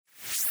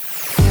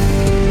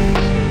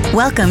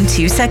Welcome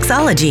to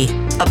Sexology,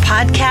 a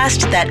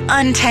podcast that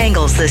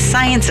untangles the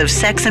science of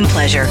sex and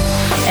pleasure.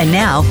 And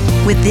now,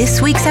 with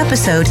this week's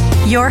episode,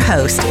 your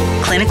host,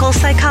 clinical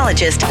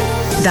psychologist,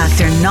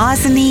 Dr.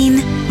 Nazanin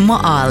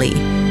Moali.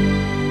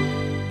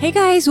 Hey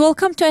guys,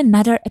 welcome to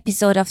another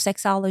episode of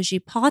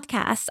Sexology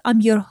Podcast. I'm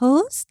your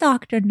host,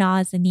 Dr.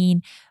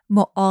 Nazanin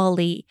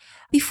Moali.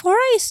 Before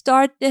I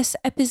start this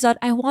episode,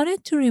 I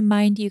wanted to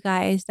remind you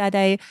guys that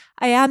I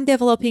am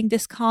developing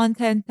this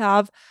content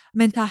of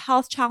mental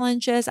health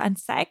challenges and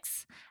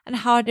sex and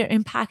how they're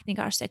impacting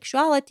our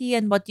sexuality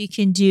and what you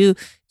can do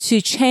to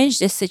change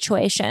these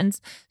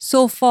situations.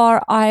 So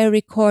far, I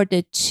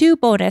recorded 2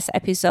 bonus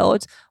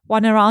episodes,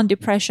 one around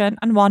depression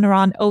and one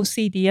around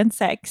OCD and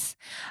sex.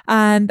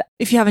 And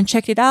if you haven't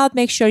checked it out,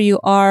 make sure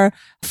you are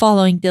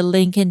following the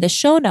link in the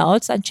show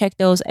notes and check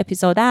those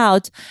episodes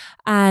out.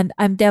 And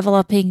I'm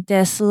developing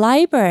this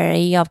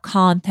library of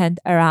content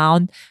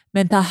around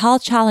mental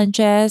health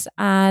challenges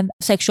and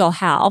sexual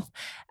health.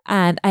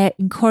 And I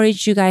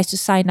encourage you guys to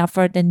sign up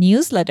for the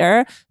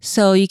newsletter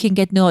so you can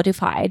get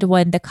notified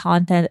when the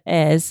content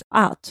is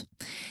out.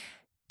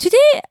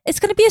 Today, it's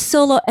going to be a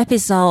solo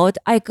episode.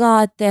 I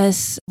got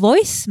this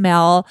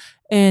voicemail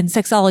in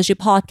Sexology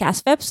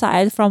Podcast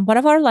website from one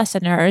of our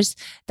listeners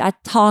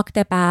that talked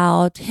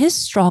about his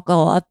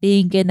struggle of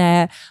being in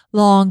a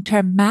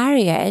long-term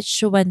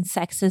marriage when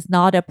sex is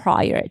not a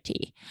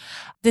priority.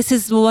 This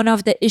is one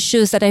of the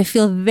issues that I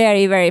feel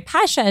very, very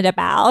passionate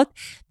about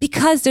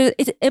because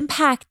it's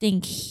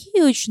impacting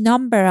huge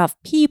number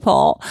of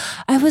people.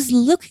 I was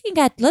looking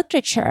at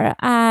literature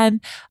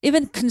and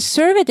even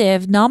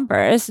conservative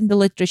numbers in the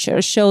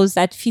literature shows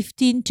that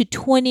 15 to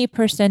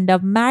 20%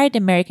 of married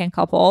American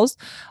couples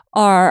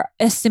are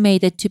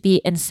estimated to be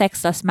in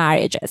sexless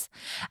marriages.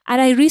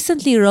 And I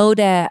recently wrote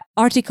an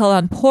article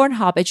on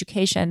Pornhub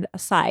education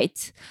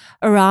site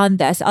around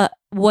this.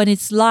 When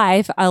it's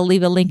live, I'll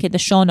leave a link in the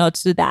show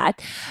notes to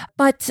that.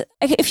 But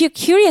if you're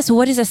curious,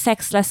 what is a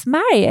sexless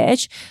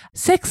marriage?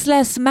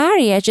 Sexless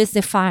marriage is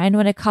defined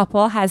when a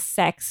couple has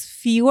sex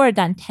fewer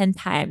than 10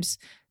 times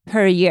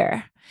per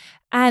year.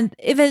 And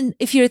even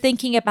if you're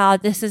thinking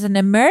about this as an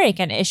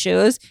American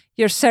issue,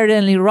 you're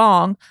certainly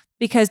wrong.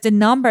 Because the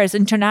numbers,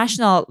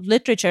 international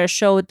literature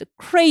showed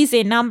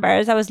crazy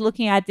numbers. I was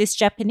looking at these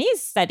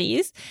Japanese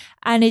studies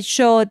and it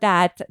showed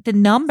that the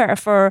number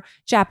for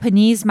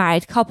Japanese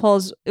married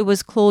couples, it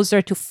was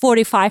closer to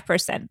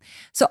 45%.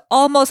 So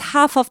almost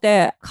half of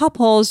the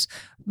couples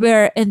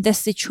were in this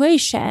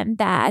situation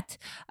that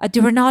they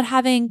were not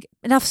having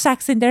enough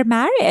sex in their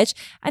marriage.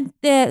 And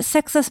the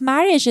sexless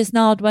marriage is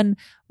not when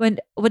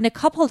a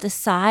couple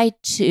decide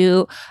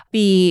to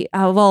be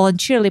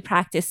voluntarily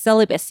practice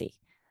celibacy.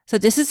 So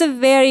this is a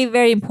very,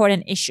 very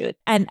important issue.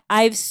 And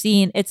I've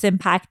seen it's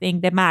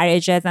impacting the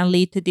marriages and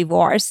lead to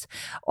divorce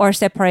or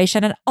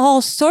separation and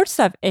all sorts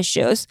of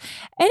issues.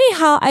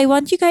 Anyhow, I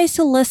want you guys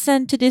to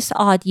listen to this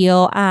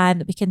audio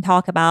and we can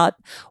talk about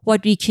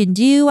what we can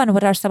do and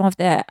what are some of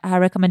the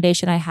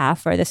recommendations I have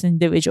for this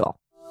individual.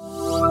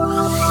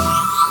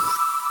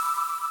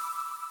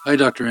 Hi,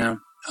 Dr.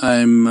 Am.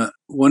 I'm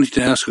wanting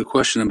to ask a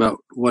question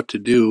about what to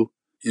do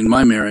in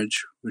my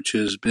marriage, which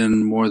has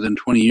been more than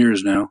 20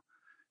 years now.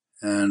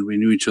 And we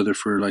knew each other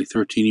for like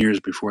 13 years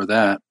before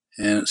that.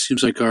 And it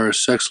seems like our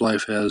sex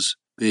life has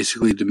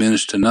basically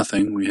diminished to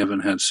nothing. We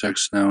haven't had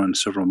sex now in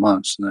several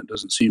months, and that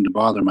doesn't seem to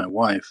bother my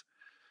wife.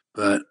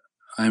 But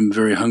I'm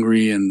very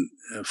hungry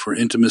for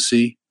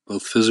intimacy,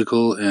 both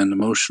physical and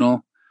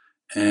emotional.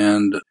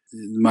 And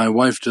my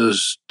wife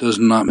does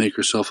not make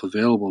herself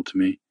available to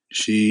me.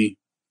 She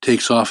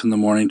takes off in the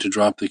morning to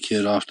drop the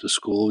kid off to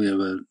school. We have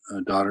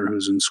a daughter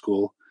who's in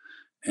school,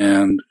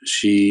 and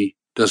she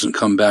doesn't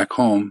come back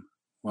home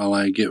while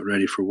I get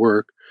ready for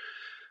work.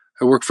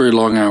 I work very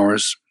long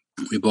hours.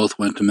 We both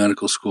went to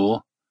medical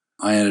school.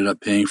 I ended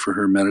up paying for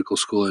her medical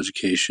school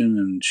education,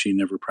 and she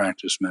never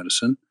practiced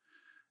medicine.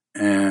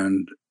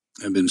 And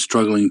I've been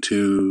struggling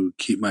to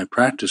keep my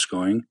practice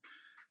going,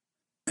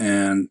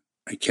 and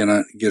I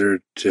cannot get her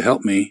to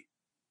help me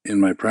in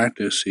my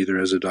practice, either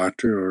as a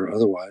doctor or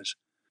otherwise.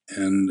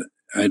 And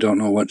I don't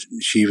know what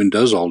she even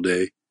does all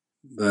day,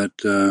 but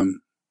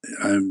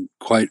I'm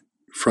quite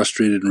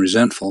frustrated and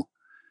resentful.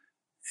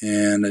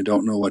 And I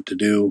don't know what to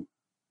do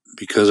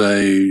because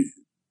I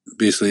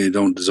basically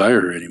don't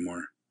desire her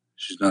anymore.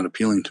 She's not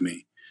appealing to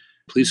me.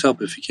 Please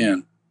help if you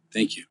can.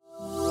 Thank you.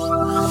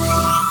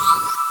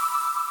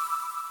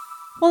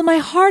 Well, my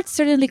heart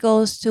certainly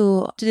goes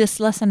to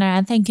this listener,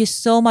 and thank you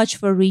so much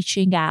for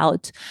reaching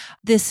out.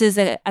 This is,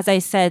 as I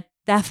said,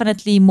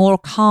 definitely more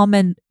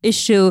common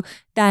issue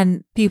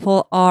than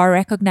people are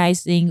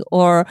recognizing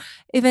or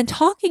even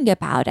talking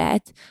about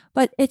it.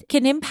 But it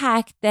can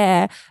impact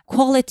the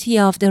quality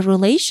of the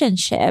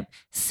relationship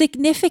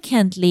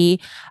significantly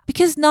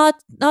because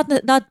not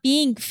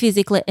being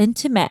physically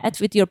intimate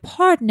with your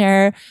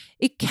partner,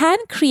 it can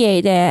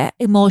create an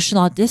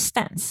emotional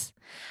distance.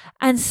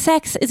 And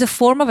sex is a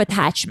form of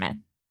attachment.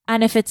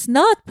 And if it's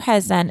not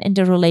present in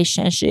the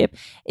relationship,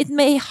 it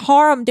may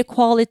harm the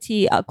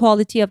quality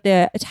of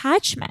the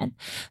attachment.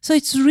 So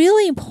it's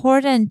really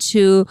important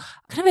to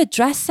kind of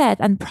address it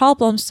and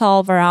problem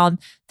solve around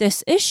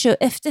this issue.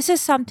 If this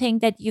is something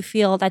that you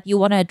feel that you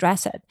want to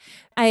address it,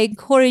 I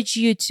encourage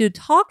you to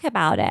talk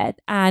about it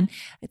and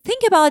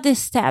think about the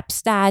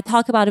steps that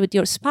talk about it with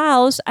your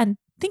spouse and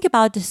think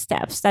about the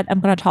steps that I'm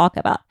going to talk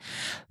about.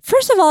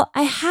 First of all,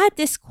 I had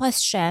this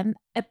question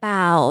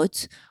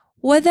about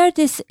whether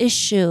this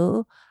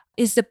issue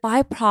is the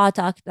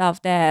byproduct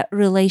of the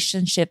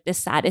relationship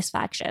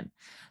dissatisfaction.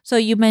 So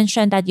you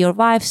mentioned that your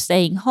wife's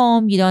staying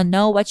home, you don't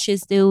know what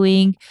she's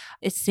doing.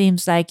 It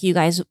seems like you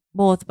guys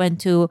both went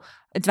to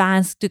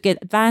get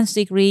advanced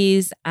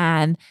degrees,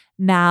 and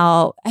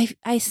now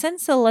I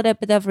sense a little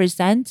bit of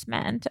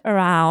resentment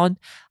around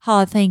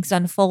how things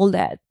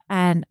unfolded.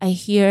 And I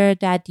hear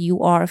that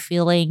you are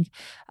feeling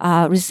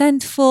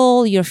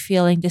resentful, you're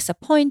feeling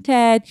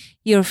disappointed,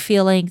 you're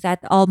feeling that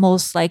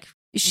almost like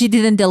she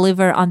didn't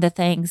deliver on the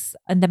things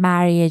in the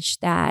marriage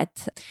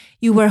that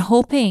you were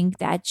hoping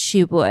that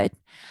she would.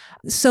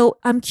 So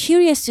I'm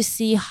curious to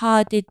see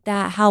how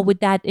would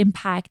that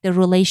impact the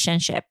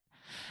relationship?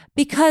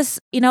 Because,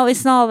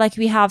 it's not like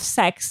we have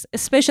sex,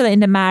 especially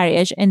in the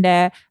marriage, in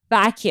the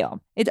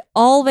vacuum. It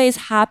always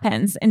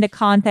happens in the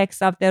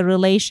context of the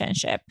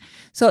relationship.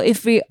 So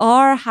if we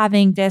are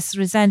having this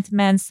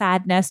resentment,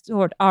 sadness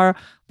toward our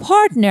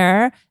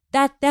partner,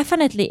 that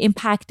definitely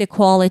impact the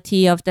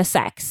quality of the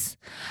sex.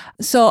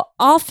 So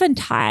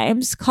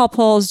oftentimes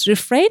couples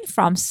refrain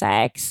from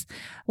sex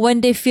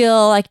when they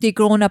feel like they've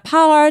grown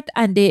apart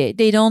and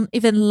they don't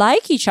even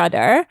like each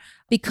other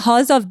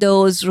because of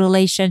those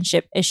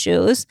relationship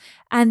issues.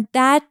 And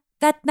that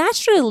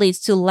naturally leads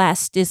to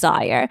less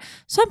desire.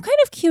 So I'm kind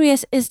of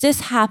curious, is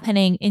this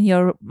happening in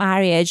your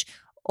marriage,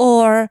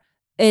 or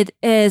it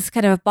is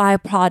kind of a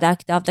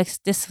byproduct of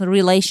this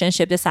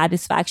relationship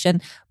dissatisfaction,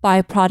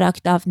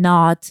 byproduct of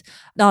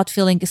not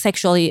feeling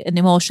sexually and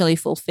emotionally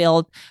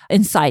fulfilled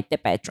inside the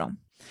bedroom?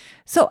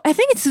 So I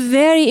think it's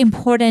very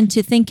important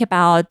to think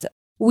about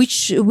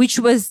which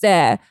was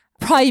the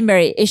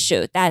primary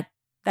issue that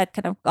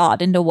kind of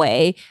got in the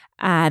way.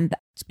 And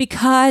it's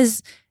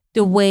because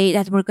the way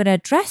that we're going to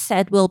address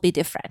it will be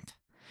different.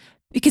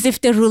 Because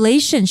if the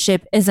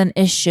relationship is an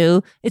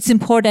issue, it's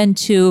important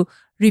to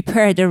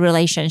repair the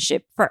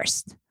relationship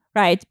first,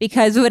 right?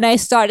 Because when I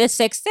started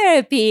sex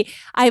therapy,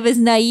 I was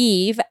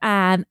naive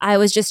and I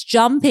was just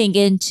jumping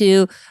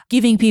into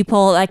giving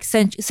people like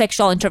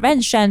sexual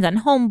interventions and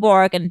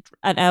homework. And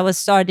I was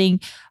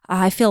starting,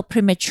 I feel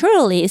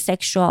prematurely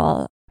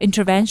sexual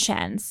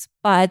interventions.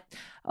 But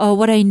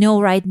what I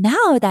know right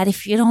now, that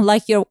if you don't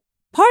like your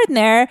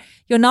partner,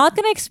 you're not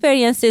going to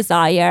experience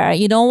desire.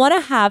 You don't want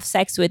to have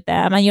sex with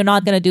them, and you're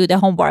not going to do the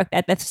homework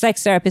that the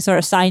sex therapists are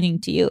assigning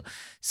to you.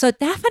 So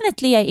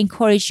definitely, I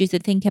encourage you to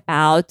think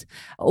about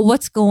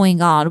what's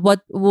going on.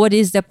 What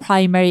is the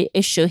primary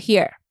issue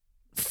here?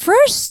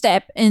 First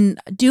step in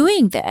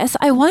doing this,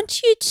 I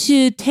want you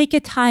to take a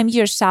time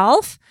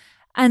yourself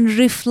and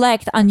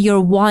reflect on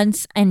your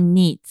wants and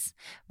needs.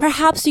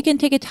 Perhaps you can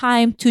take a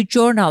time to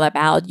journal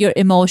about your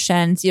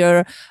emotions,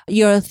 your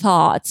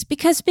thoughts,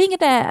 because being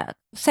in a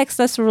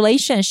sexless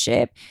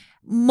relationship,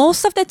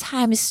 most of the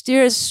time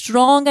there's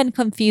strong and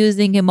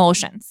confusing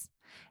emotions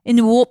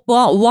in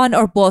one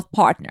or both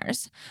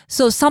partners.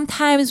 So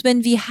sometimes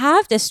when we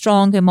have the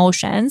strong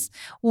emotions,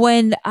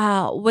 when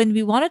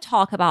we want to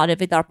talk about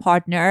it with our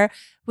partner,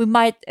 we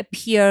might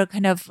appear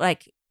kind of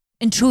like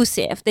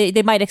intrusive.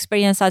 They might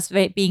experience us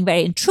being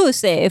very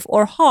intrusive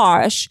or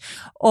harsh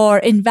or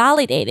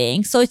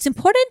invalidating. So it's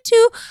important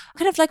to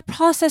kind of like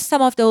process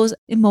some of those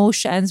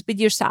emotions with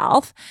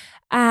yourself.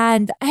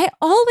 And I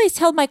always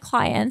tell my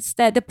clients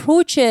that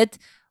approach it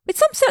with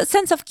some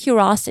sense of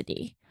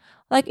curiosity,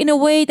 like in a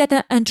way that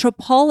an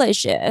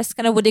anthropologist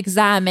kind of would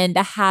examine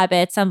the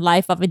habits and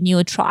life of a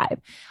new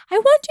tribe. I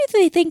want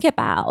you to think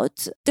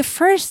about the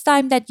first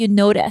time that you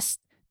noticed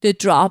the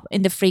drop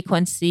in the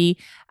frequency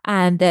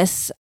and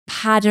this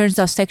patterns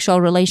of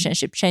sexual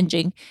relationship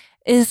changing.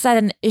 Is that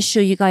an issue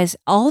you guys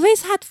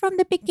always had from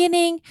the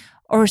beginning,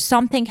 or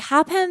something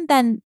happened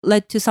that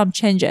led to some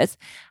changes?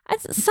 And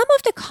some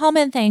of the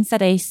common things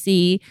that I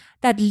see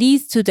that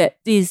leads to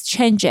these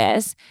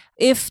changes,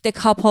 if the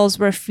couples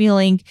were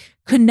feeling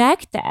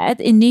connected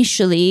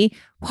initially,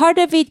 part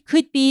of it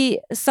could be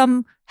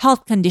some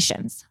health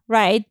conditions,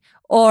 right?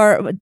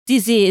 Or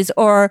disease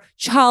or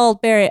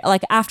childbearing,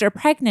 like after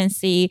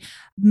pregnancy.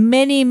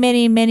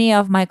 Many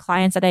of my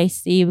clients that I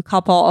see,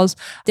 couples,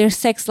 their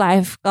sex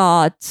life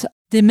got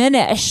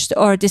diminished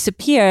or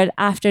disappeared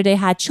after they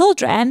had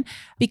children,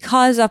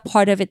 because of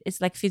part of it is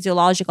like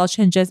physiological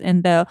changes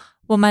in the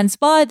woman's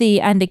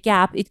body and the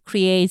gap it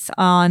creates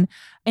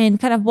in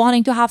kind of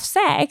wanting to have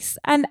sex.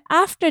 And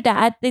after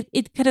that,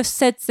 it kind of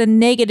sets a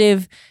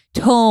negative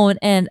tone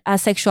in a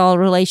sexual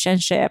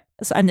relationship.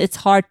 And it's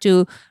hard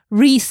to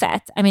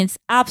reset. I mean, it's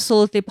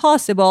absolutely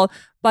possible,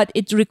 but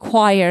it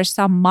requires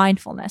some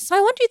mindfulness. So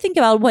I want you to think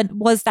about, when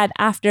was that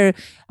after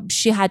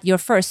she had your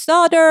first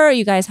daughter,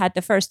 you guys had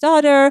the first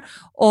daughter,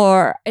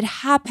 or it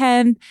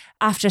happened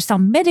after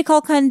some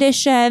medical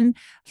condition,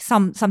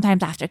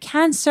 sometimes after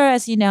cancer,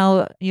 as you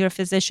know, you're a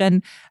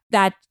physician,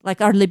 that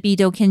like our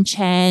libido can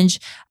change.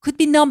 Could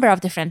be a number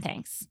of different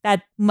things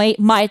that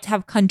might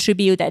have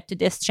contributed to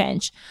this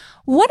change.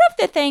 One of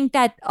the things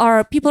that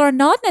people are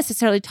not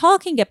necessarily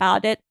talking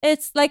about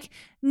it's like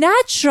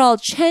natural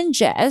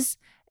changes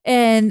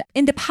in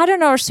the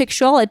pattern of our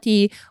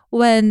sexuality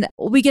when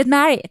we get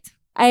married.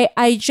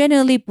 I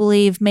genuinely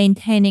believe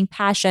maintaining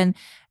passion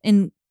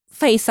in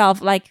face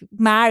of like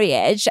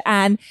marriage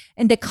and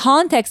in the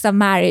context of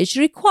marriage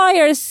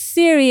requires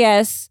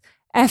serious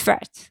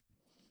effort.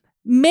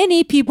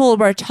 Many people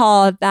were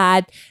taught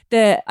that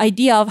the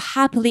idea of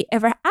happily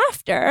ever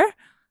after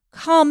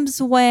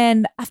comes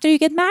when after you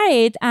get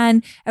married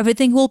and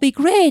everything will be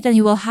great and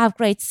you will have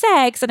great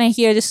sex. And I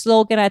hear the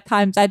slogan at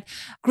times that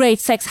great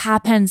sex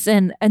happens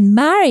in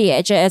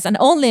marriages and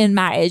only in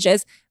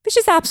marriages, which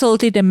is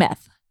absolutely the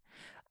myth.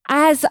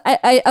 As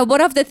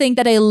one of the things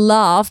that I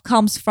love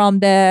comes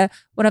from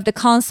one of the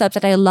concepts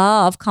that I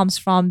love comes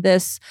from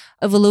this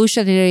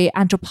evolutionary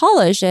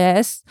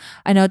anthropologist.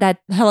 I know that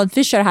Helen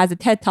Fisher has a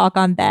TED Talk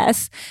on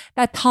this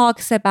that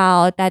talks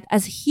about that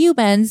as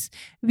humans,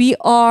 we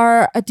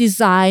are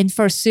designed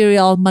for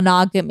serial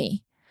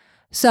monogamy.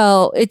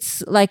 So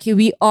it's like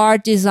we are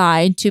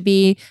designed to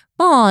be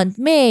bond,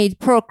 mate,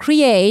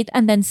 procreate,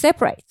 and then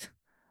separate.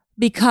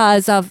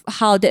 Because of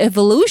how the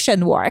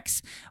evolution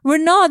works, we're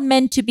not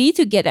meant to be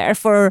together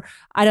for,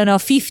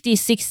 50,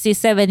 60,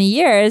 70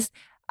 years.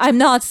 I'm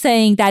not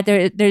saying that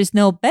there's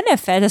no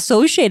benefit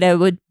associated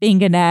with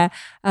being in a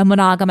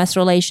monogamous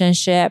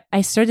relationship.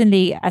 I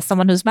certainly, as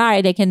someone who's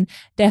married, I can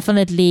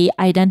definitely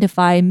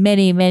identify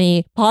many,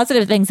 many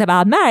positive things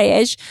about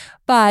marriage.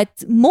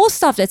 But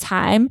most of the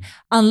time,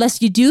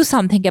 unless you do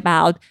something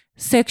about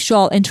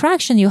sexual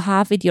interaction you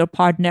have with your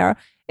partner,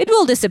 it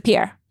will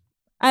disappear.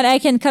 And I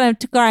can kind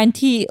of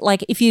guarantee,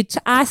 like, if you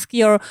ask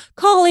your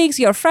colleagues,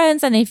 your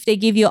friends, and if they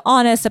give you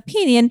honest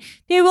opinion,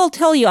 they will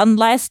tell you,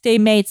 unless they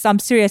made some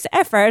serious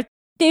effort,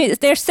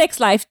 their sex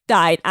life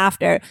died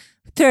after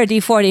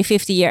 30, 40,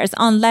 50 years,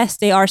 unless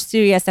they are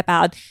serious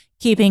about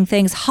keeping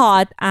things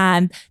hot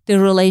and the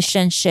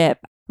relationship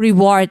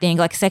rewarding,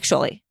 like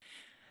sexually.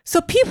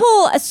 So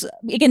people,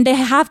 again, they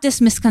have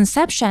this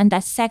misconception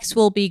that sex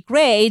will be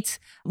great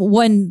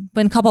when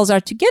couples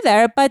are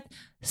together, but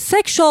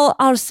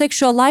our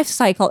sexual life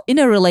cycle in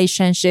a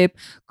relationship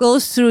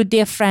goes through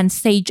different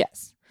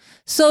stages.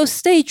 So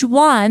stage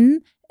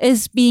 1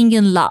 is being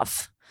in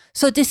love.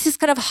 So this is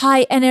kind of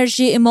high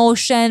energy,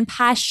 emotion,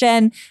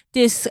 passion,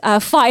 this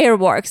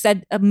fireworks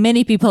that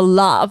many people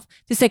love,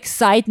 this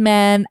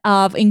excitement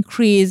of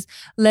increased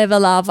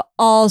level of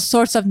all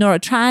sorts of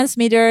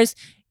neurotransmitters,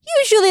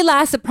 usually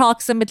lasts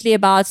approximately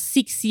about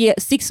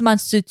 6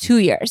 months to 2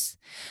 years.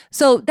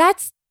 So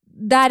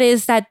that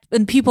is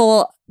when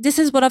people, this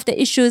is one of the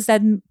issues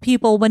that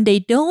people, when they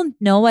don't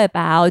know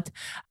about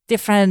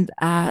different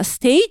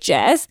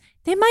stages,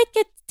 they might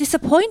get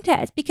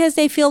disappointed because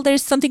they feel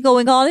there's something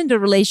going on in the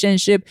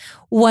relationship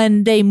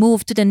when they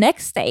move to the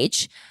next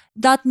stage,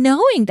 not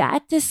knowing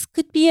that this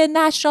could be a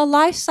natural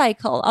life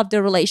cycle of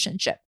the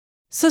relationship.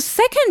 So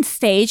second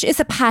stage is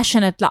a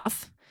passionate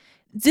love.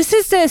 This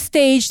is the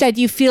stage that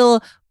you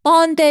feel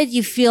bonded,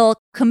 you feel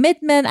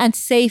commitment and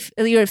safe,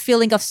 your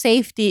feeling of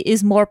safety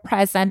is more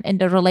present in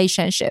the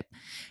relationship.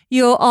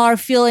 You are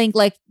feeling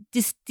like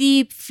this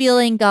deep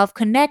feeling of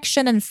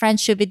connection and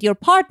friendship with your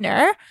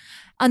partner.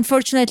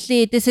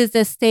 Unfortunately, this is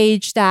the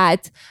stage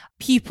that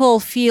people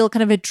feel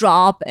kind of a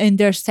drop in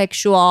their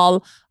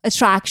sexual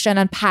attraction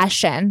and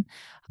passion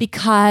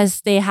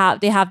because they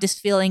have this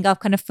feeling of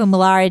kind of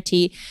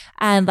familiarity.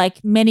 And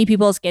like many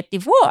people get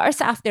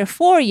divorced after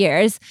 4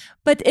 years,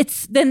 but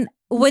it's then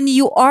when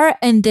you are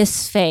in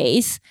this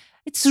phase,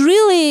 it's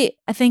really,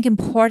 I think,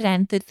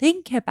 important to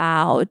think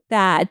about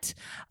that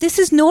this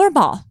is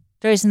normal.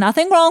 There is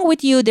nothing wrong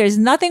with you. There's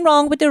nothing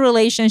wrong with the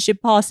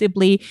relationship,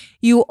 possibly.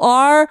 You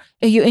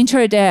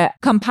enter the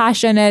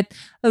compassionate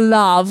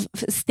love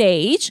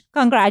stage.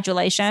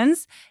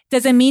 Congratulations.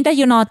 Doesn't mean that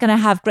you're not going to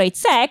have great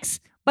sex,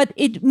 but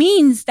it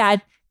means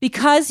that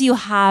because you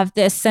have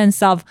this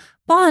sense of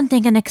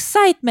bonding and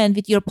excitement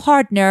with your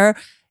partner,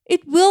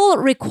 it will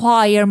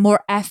require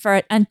more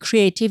effort and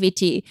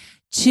creativity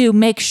to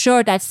make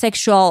sure that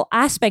sexual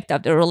aspect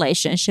of the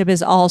relationship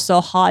is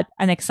also hot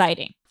and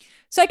exciting.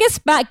 So I guess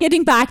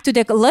getting back to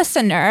the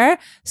listener,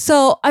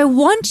 so I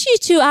want you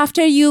to,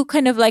 after you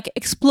kind of like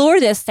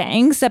explore these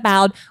things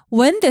about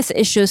when this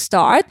issue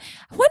start,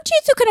 I want you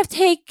to kind of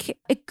take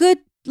a good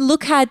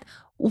look at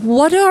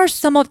what are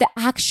some of the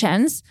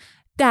actions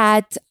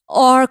that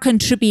are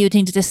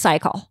contributing to this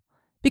cycle.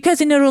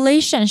 Because in a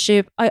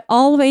relationship, I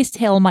always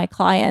tell my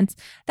clients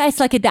that it's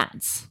like a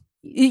dance.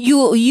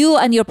 You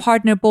and your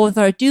partner both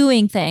are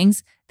doing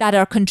things that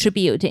are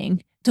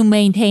contributing to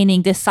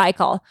maintaining this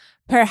cycle.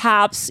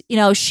 Perhaps,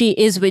 she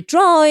is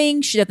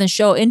withdrawing. She doesn't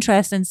show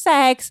interest in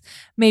sex.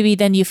 Maybe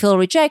then you feel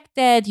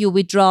rejected. You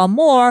withdraw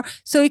more.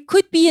 So it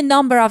could be a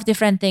number of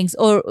different things.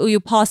 Or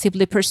you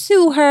possibly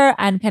pursue her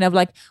and kind of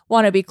like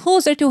want to be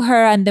closer to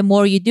her. And the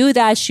more you do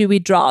that, she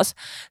withdraws.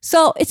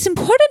 So it's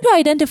important to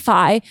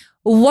identify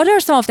what are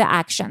some of the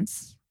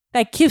actions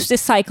that keeps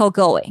this cycle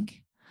going.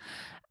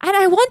 And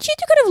I want you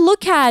to kind of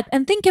look at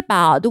and think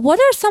about what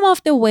are some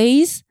of the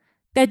ways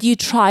that you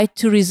tried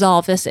to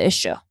resolve this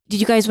issue. Did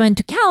you guys went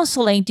to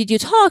counseling? Did you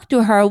talk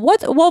to her?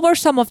 What were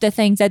some of the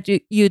things that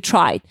you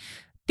tried?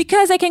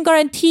 Because I can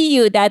guarantee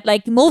you that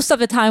like most of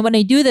the time when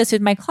I do this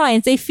with my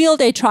clients, they feel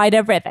they tried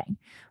everything.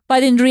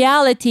 But in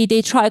reality,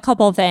 they try a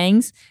couple of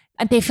things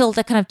and they feel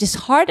kind of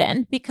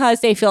disheartened because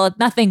they feel that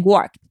nothing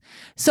worked.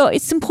 So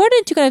it's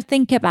important to kind of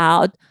think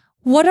about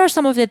what are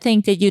some of the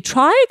things that you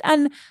tried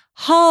and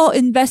how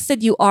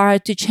invested you are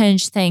to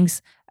change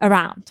things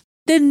around.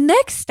 The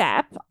next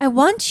step, I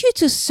want you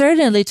to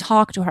certainly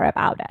talk to her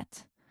about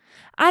it.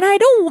 And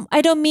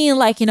I don't mean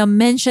like,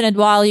 mention it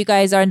while you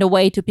guys are on the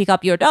way to pick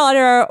up your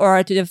daughter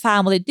or to the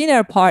family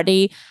dinner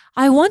party.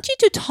 I want you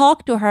to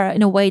talk to her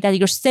in a way that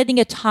you're setting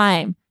a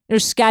time, you're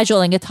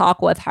scheduling a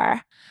talk with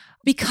her.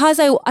 Because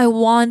I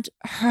want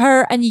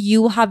her and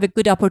you have a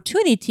good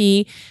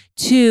opportunity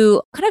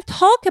to kind of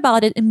talk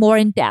about it more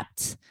in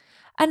depth.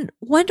 And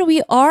when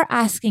we are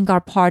asking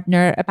our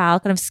partner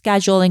about kind of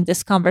scheduling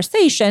these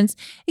conversations,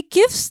 it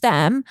gives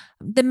them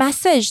the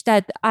message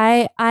that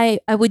I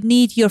would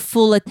need your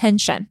full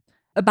attention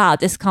about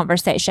this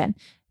conversation.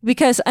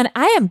 And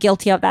I am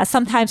guilty of that.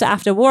 Sometimes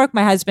after work,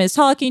 my husband is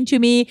talking to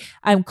me.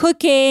 I'm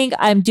cooking.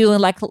 I'm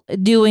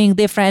doing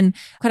different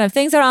kind of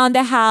things around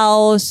the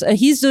house.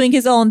 He's doing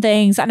his own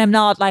things, and I'm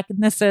not like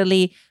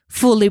necessarily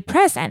fully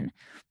present.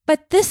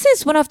 But this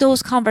is one of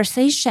those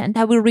conversations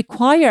that will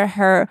require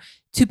her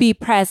to be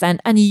present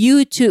and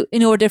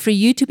in order for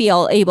you to be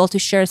able to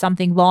share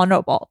something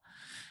vulnerable.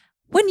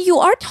 When you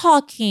are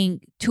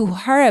talking to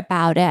her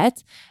about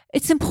it,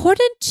 it's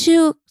important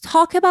to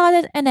talk about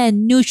it in a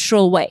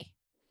neutral way.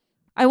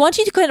 I want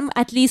you to kind of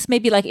at least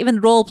maybe like even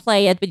role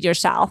play it with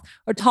yourself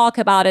or talk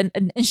about it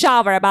and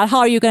shower about how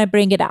are you going to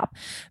bring it up.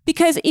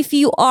 Because if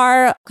you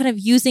are kind of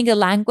using a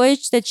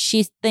language that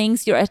she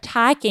thinks you're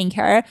attacking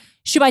her,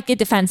 she might get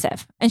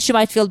defensive and she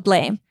might feel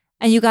blame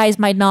and you guys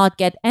might not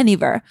get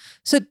anywhere.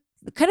 So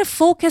kind of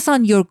focus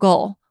on your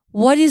goal.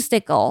 What is the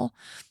goal?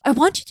 I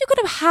want you to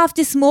kind of have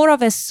this more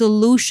of a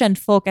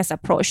solution-focused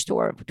approach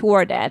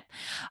toward it.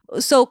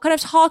 So kind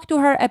of talk to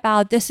her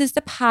about this is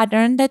the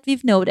pattern that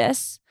we've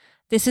noticed.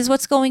 This is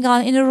what's going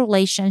on in a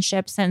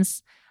relationship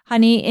since,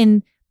 honey,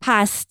 in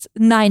past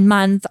 9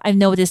 months, I've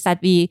noticed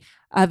that we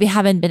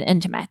haven't been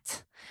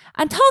intimate.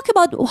 And talk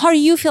about how are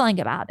you feeling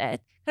about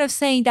it. Kind of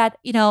saying that,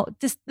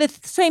 the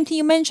same thing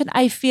you mentioned,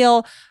 I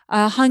feel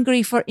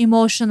hungry for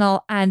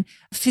emotional and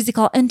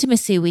physical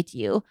intimacy with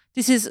you.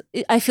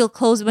 I feel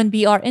close when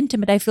we are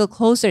intimate, I feel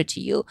closer to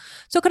you.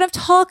 So kind of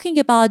talking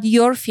about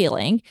your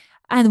feeling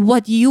and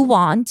what you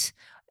want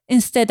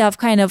instead of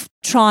kind of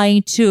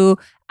trying to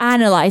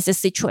analyze the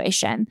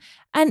situation.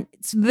 And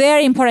it's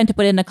very important to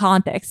put it in a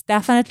context.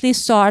 Definitely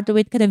start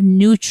with kind of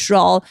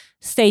neutral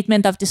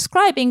statement of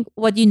describing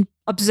what you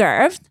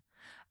observed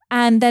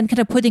and then kind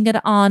of putting it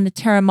on the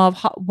term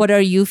of what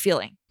are you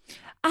feeling.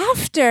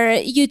 After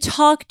you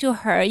talk to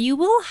her, you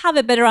will have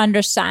a better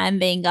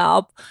understanding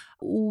of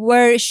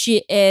where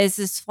she is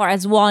as far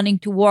as wanting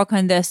to work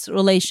on this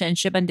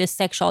relationship and these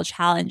sexual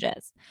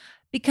challenges.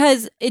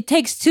 Because it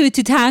takes two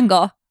to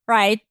tango,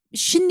 right?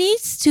 She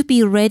needs to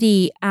be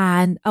ready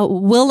and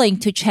willing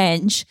to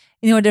change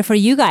in order for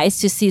you guys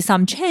to see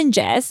some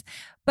changes.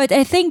 But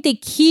I think the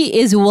key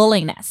is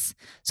willingness.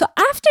 So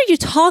after you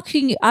talk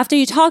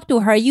to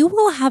her, you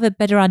will have a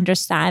better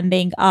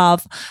understanding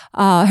of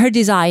her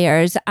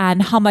desires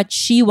and how much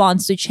she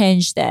wants to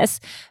change this.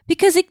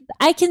 Because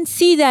I can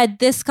see that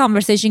this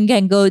conversation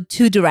can go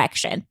two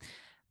directions.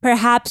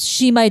 Perhaps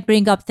she might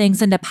bring up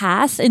things in the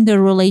past in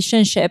the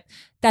relationship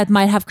that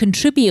might have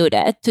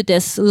contributed to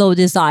this low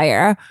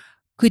desire.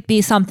 Could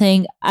be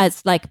something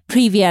as like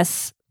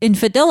previous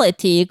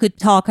infidelity, could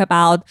talk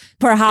about,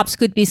 perhaps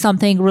could be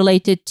something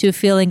related to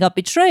feeling of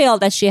betrayal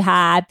that she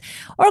had,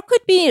 or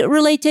could be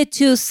related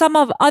to some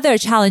of other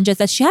challenges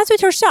that she has with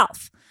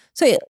herself.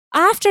 So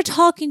after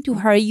talking to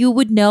her, you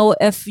would know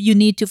if you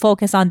need to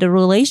focus on the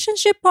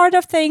relationship part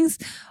of things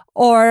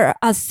or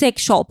a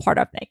sexual part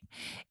of things.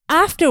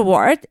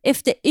 Afterward,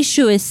 if the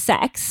issue is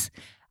sex,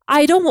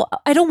 I don't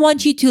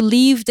want you to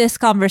leave this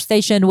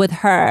conversation with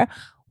her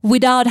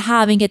without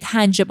having a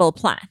tangible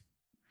plan.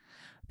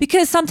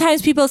 Because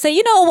sometimes people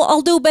say,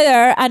 I'll do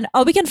better and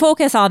we can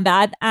focus on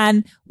that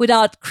and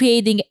without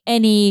creating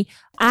any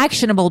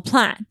actionable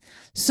plan.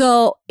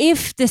 So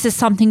if this is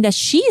something that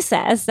she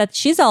says that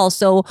she's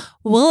also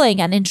willing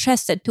and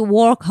interested to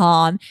work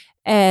on,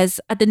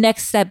 as the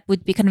next step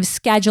would be kind of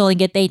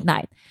scheduling a date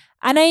night.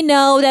 And I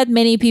know that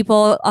many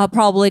people are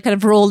probably kind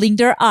of rolling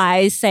their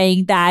eyes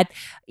saying that,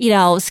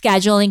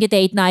 scheduling a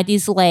date night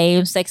is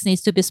lame, sex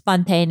needs to be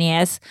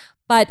spontaneous.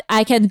 But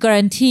I can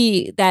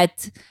guarantee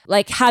that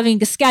like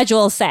having a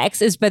scheduled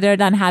sex is better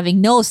than having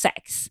no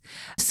sex.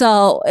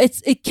 So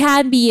it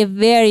can be a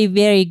very,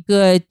 very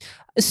good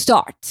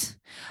start.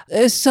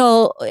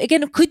 So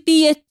again, it could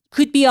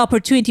be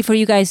opportunity for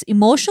you guys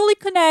emotionally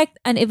connect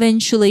and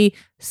eventually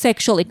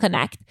sexually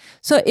connect.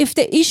 So if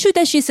the issue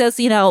that she says,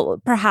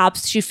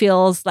 perhaps she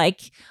feels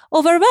like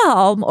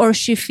overwhelmed or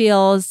she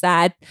feels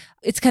that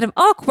it's kind of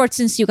awkward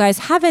since you guys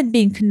haven't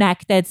been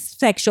connected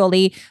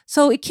sexually.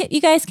 So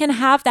you guys can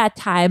have that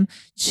time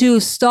to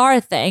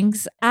start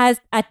things at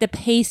the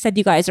pace that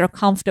you guys are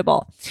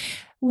comfortable.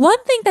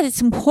 One thing that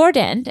is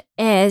important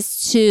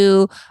is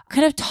to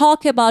kind of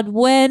talk about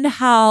when,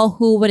 how,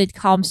 who, when it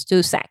comes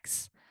to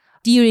sex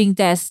during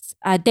this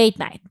date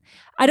night.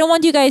 I don't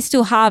want you guys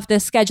to have the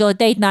scheduled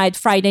date night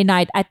Friday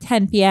night at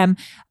 10 p.m.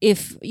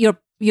 if your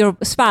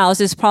spouse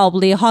is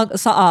probably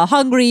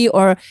hungry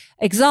or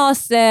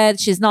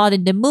exhausted, she's not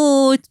in the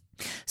mood.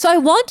 So I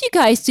want you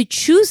guys to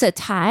choose a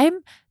time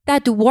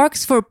that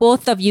works for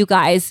both of you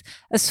guys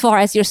as far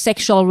as your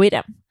sexual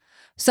rhythm.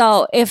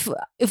 So if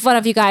one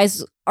of you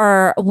guys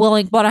are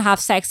want to have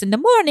sex in the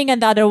morning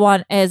and the other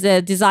one is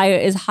a desire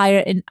is higher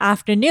in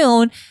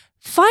afternoon,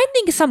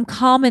 finding some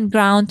common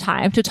ground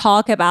time to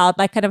talk about,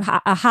 like kind of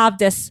have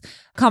this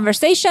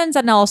conversations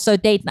and also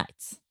date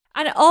nights.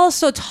 And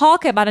also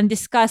talk about and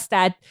discuss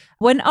that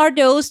when are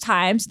those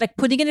times, like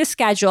putting in a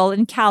schedule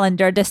and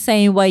calendar the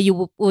same way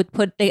you would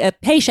put a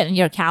patient in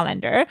your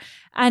calendar.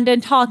 And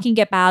then talking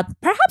about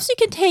perhaps you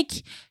can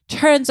take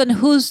turns on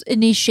who's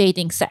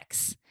initiating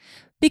sex.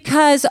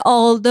 Because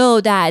although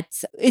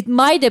that it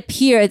might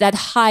appear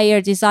that higher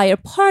desire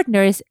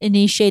partner is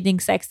initiating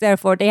sex,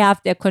 therefore they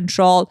have the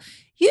control.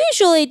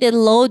 Usually the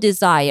low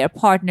desire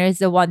partner is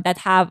the one that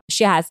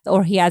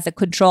he has a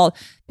control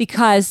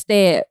because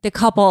the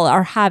couple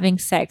are having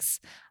sex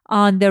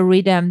on the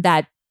rhythm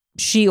that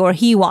she or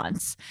he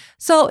wants.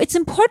 So it's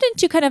important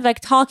to kind of like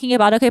talking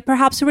about, okay,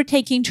 perhaps we're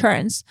taking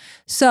turns.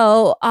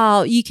 So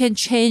you can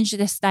change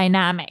this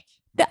dynamic.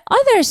 The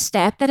other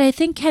step that I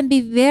think can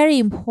be very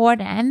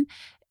important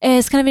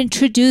is kind of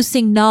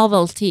introducing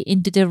novelty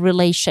into the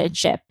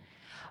relationship.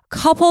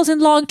 Couples in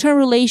long-term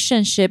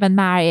relationship and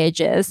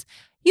marriages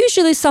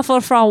usually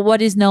suffer from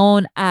what is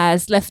known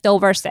as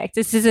leftover sex.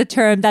 This is a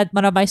term that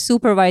one of my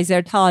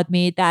supervisors taught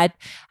me, that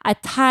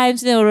at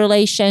times in a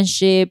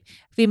relationship,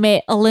 we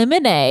may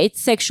eliminate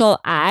sexual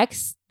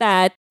acts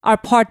that our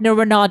partner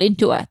were not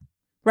into it.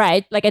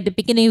 Right? Like at the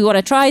beginning, we want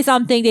to try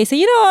something. They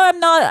say,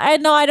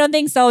 I don't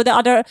think so.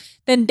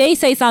 Then they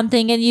say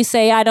something and you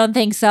say, I don't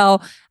think so.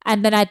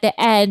 And then at the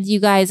end, you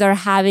guys are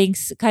having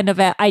kind of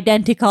an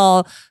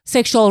identical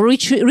sexual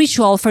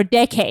ritual for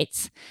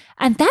decades.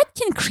 And that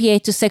can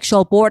create a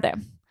sexual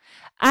boredom.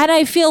 And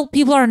I feel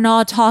people are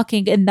not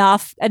talking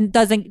enough and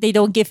they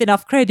don't give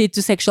enough credit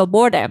to sexual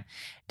boredom.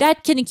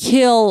 That can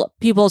kill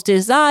people's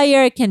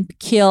desire, can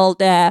kill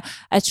the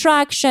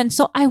attraction.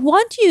 So I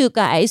want you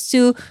guys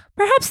to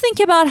perhaps think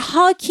about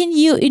how can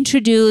you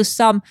introduce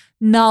some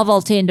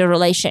novelty in the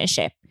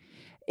relationship.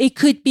 It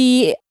could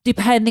be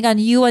depending on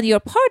you and your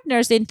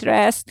partner's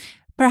interest.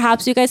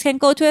 Perhaps you guys can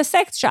go to a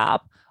sex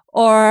shop,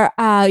 or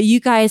you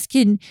guys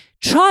can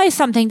try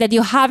something that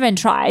you haven't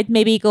tried,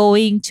 maybe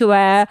going to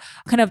a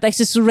kind of like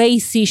this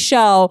racy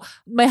show.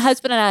 My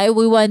husband and I,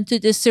 we went to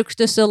the Cirque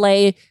du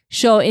Soleil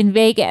show in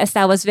Vegas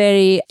that was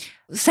very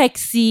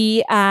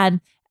sexy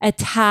and a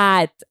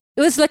tad.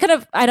 It was like kind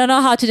of, I don't know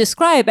how to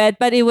describe it,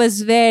 but it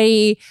was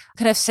very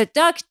kind of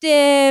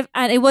seductive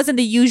and it wasn't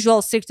the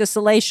usual Cirque du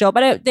Soleil show.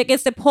 But I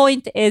guess the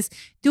point is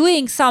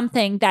doing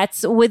something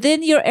that's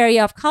within your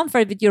area of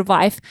comfort with your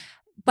wife,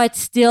 but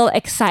still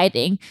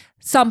exciting.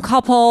 Some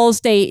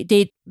couples, they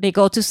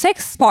go to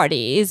sex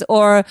parties,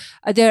 or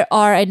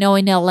I know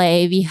in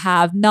LA, we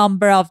have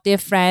number of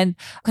different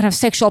kind of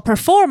sexual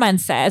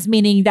performances,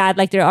 meaning that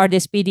like there are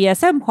these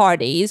BDSM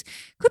parties.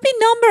 Could be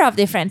number of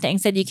different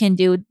things that you can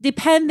do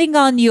depending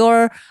on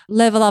your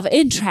level of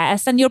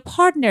interest and your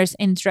partner's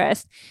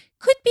interest.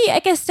 Could be, I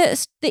guess,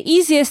 the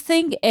easiest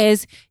thing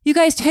is you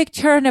guys take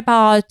turn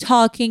about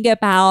talking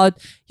about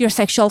your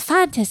sexual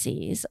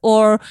fantasies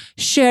or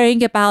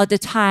sharing about the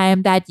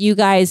time that you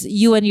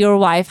and your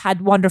wife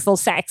had wonderful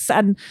sex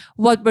and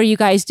what were you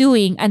guys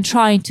doing and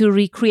trying to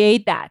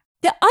recreate that.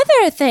 The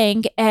other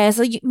thing is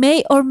you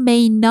may or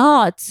may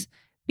not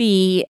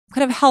be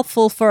kind of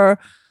helpful for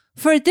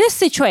this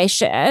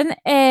situation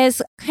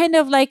is kind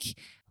of like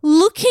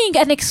looking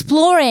and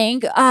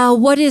exploring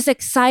what is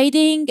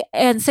exciting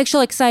and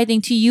sexual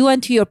exciting to you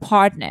and to your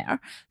partner.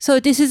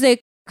 So this is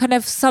a kind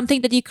of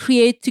something that you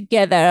create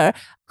together.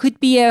 Could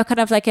be a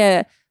kind of like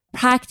a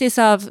practice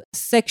of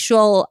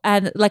sexual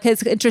and like an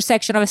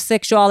intersection of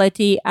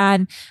sexuality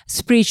and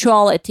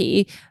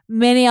spirituality.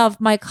 Many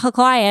of my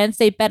clients,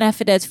 they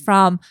benefited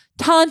from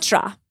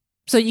Tantra.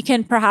 So you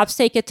can perhaps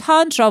take a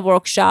Tantra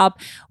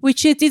workshop,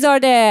 these are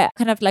the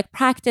kind of like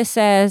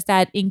practices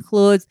that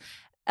include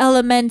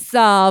elements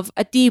of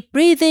a deep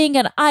breathing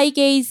and eye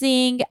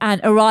gazing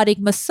and erotic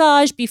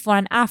massage before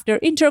and after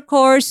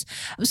intercourse.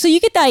 So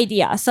you get the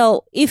idea.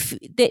 So if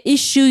the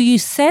issue you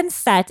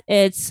sense that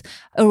it's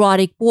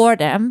erotic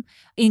boredom,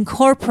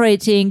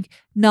 incorporating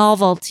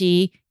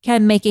novelty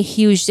can make a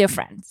huge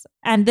difference.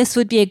 And this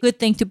would be a good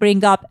thing to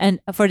bring up and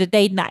for the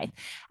date night.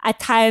 At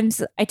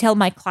times, I tell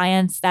my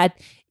clients that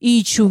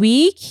each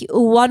week,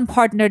 one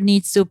partner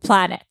needs to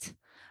plan it.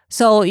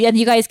 So, and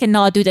you guys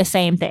cannot do the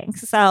same thing.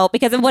 So,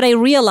 because of what I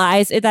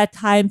realize at that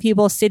time,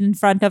 people sit in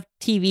front of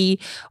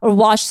TV or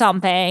watch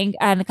something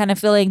and kind of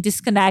feeling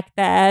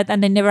disconnected,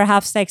 and they never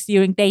have sex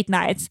during date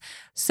nights.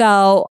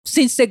 So,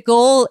 since the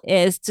goal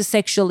is to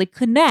sexually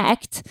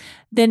connect,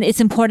 then it's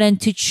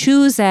important to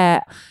choose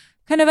a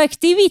kind of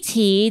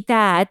activity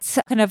that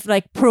kind of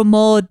like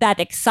promote that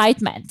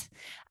excitement.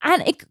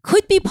 And it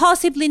could be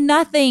possibly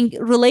nothing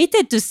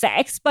related to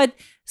sex, but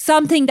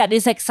something that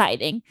is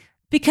exciting.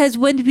 Because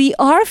when we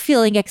are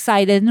feeling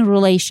excited in a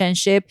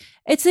relationship,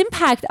 it's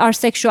impact our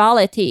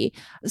sexuality.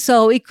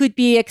 So it could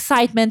be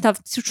excitement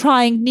of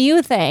trying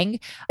new thing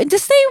in the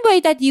same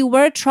way that you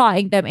were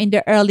trying them in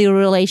the early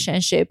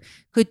relationship.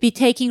 Could be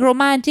taking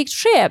romantic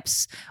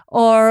trips,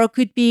 or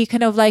could be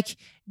kind of like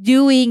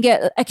doing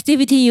an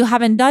activity you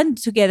haven't done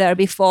together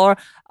before.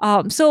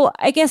 So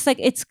I guess like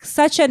it's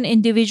such an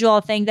individual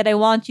thing that I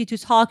want you to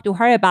talk to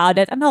her about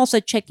it and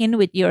also check in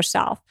with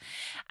yourself.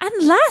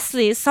 And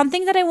lastly,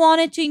 something that I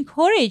wanted to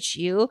encourage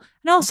you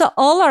and also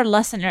all our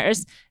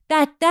listeners,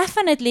 that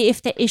definitely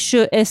if the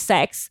issue is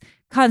sex,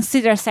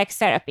 consider sex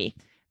therapy.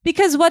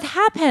 Because what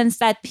happens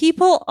that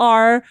people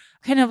are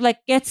kind of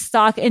like get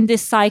stuck in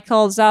these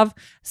cycles of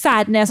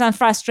sadness and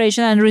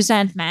frustration and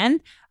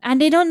resentment, and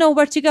they don't know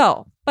where to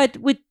go. But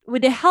with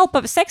the help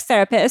of a sex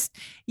therapist,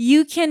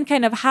 you can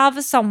kind of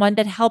have someone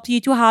that helps you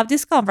to have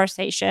this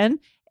conversation,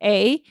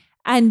 A,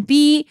 and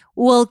B,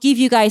 will give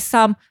you guys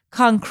some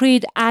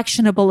concrete,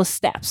 actionable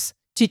steps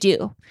to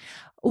do.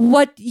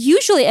 What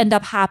usually end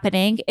up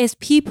happening is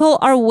people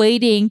are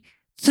waiting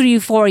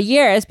 3-4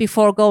 years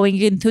before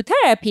going into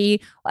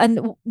therapy.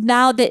 And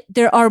now that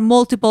there are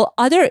multiple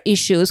other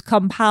issues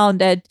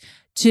compounded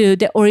to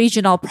the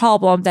original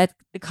problem that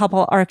the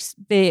couple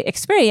they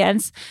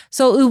experience.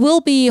 So it will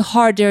be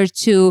harder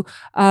to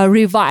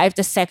revive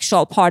the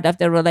sexual part of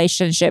the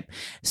relationship.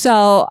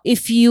 So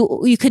if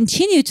you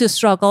continue to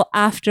struggle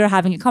after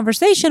having a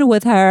conversation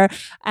with her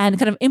and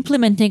kind of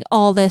implementing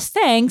all these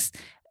things,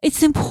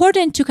 it's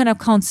important to kind of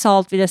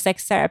consult with a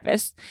sex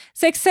therapist.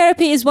 Sex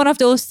therapy is one of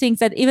those things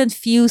that even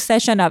few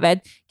sessions of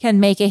it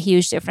can make a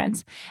huge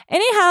difference.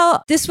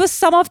 Anyhow, this was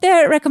some of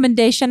the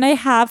recommendation I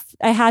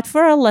had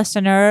for a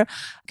listener.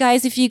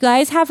 Guys, if you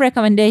guys have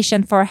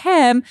recommendation for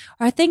him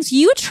or things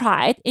you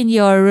tried in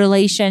your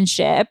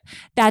relationship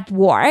that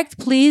worked,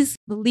 please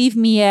leave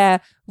me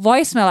a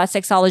voicemail at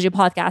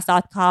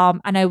sexologypodcast.com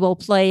and I will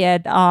play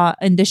it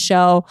in the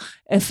show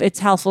if it's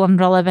helpful and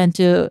relevant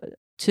to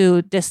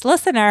this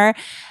listener.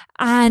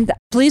 And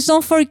please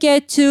don't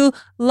forget to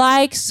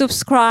like,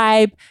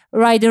 subscribe,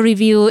 write a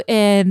review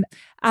in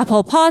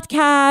Apple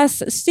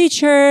Podcasts,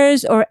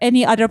 Stitchers, or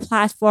any other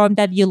platform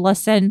that you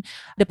listen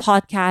this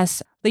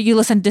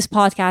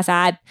podcast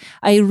at.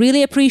 I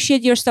really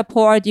appreciate your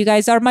support. You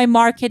guys are my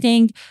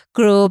marketing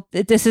group.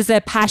 This is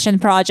a passion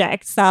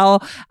project. So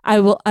I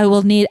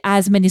will need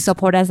as many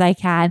support as I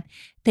can.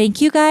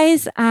 Thank you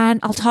guys, and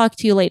I'll talk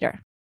to you later.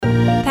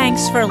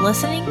 Thanks for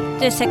listening to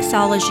the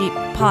Sexology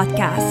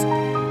Podcast.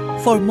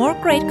 For more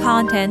great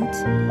content,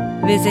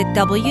 visit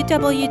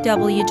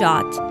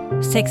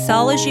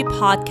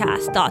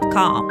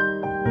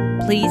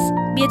www.sexologypodcast.com. Please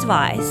be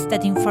advised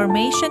that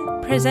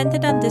information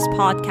presented on this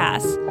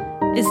podcast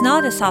is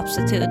not a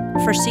substitute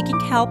for seeking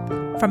help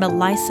from a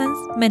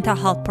licensed mental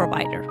health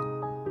provider.